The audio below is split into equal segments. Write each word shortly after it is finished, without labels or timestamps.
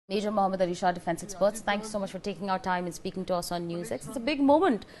Major Mohammed Ali Shah, defense experts. Thanks so much for taking our time and speaking to us on NewsX. It's a big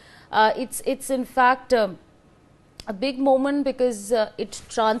moment. It's in fact a big moment because it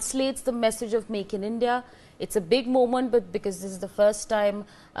translates the message of Make in India. It's a big moment, but because this is the first time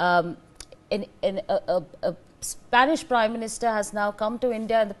a Spanish Prime Minister has now come to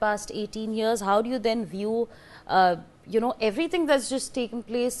India in the past 18 years. How do you then view everything that's just taken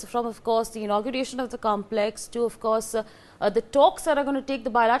place from, of course, the inauguration of the complex to, of course, the talks that are going to take, the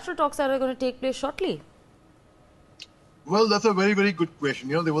bilateral talks that are going to take place shortly? Well, that's a very, very good question.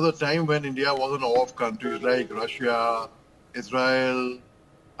 There was a time when India was an awe of countries like Russia, Israel,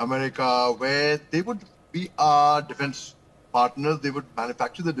 America, where they would be our defense partners. They would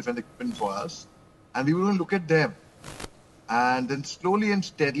manufacture the defense equipment for us, and we would look at them. And then slowly and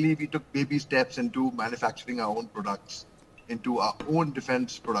steadily, we took baby steps into manufacturing our own products, into our own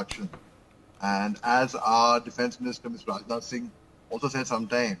defense production. And as our defense minister, Mr. Rajnath Singh, also said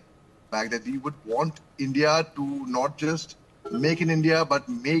sometime back that we would want India to not just make in India, but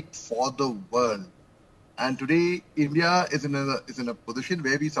make for the world. And today, India is in a position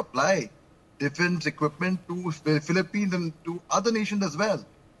where we supply defense equipment to the Philippines and to other nations as well.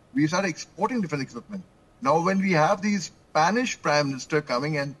 We started exporting defense equipment. Now, when we have the Spanish Prime Minister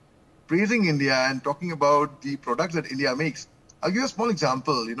coming and praising India and talking about the products that India makes, I'll give you a small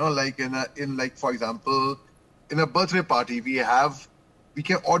example. For example, in a birthday party, we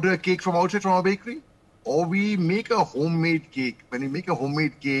can order a cake from outside from our bakery, or we make a homemade cake. When we make a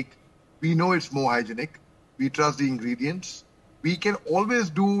homemade cake, we know it's more hygienic. We trust the ingredients. We can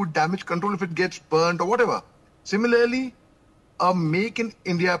always do damage control if it gets burnt or whatever. Similarly, a Make in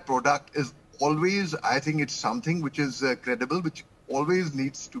India product is always, I think it's something which is credible, which always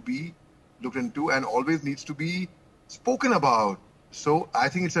needs to be looked into and always needs to be spoken about. So I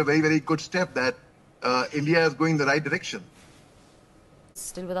think it's a very, very good step that India is going the right direction.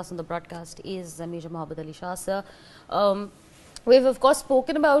 Still with us on the broadcast is Major Mohammed Ali Shah, sir. We've of course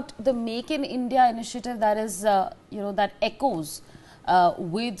spoken about the Make in India initiative that is, that echoes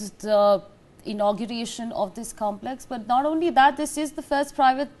with the inauguration of this complex. But not only that, this is the first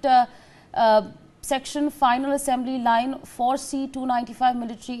private section final assembly line for C-295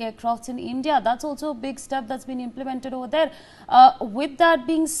 military aircrafts in India. That's also a big step that's been implemented over there. With that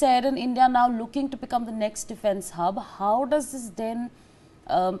being said, and India now looking to become the next defense hub, how does this then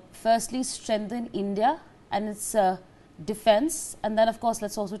firstly strengthen India and its defense? And then, of course,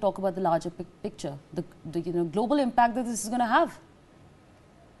 let's also talk about the larger picture, the global impact that this is going to have.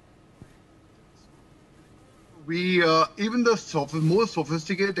 We even the most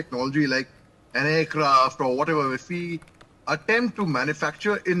sophisticated technology like an aircraft or whatever, if we attempt to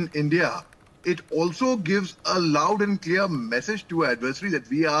manufacture in India, it also gives a loud and clear message to our adversary that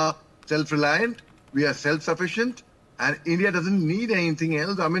we are self-reliant, we are self-sufficient, and India doesn't need anything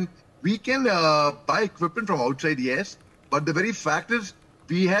else. I mean, we can buy equipment from outside, yes, but the very fact is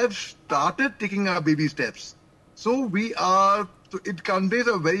we have started taking our baby steps. So it conveys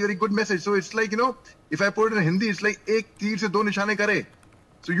a very, very good message. So it's like, if I put it in Hindi, it's like ek teer se do nishane kare.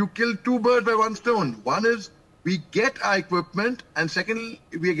 So you kill two birds by one stone. One is we get our equipment, and second,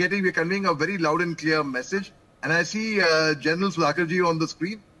 we're conveying a very loud and clear message. And I see General Sudhakarji on the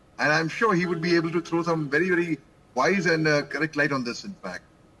screen, and I'm sure he would be able to throw some very, very wise and correct light on this, in fact.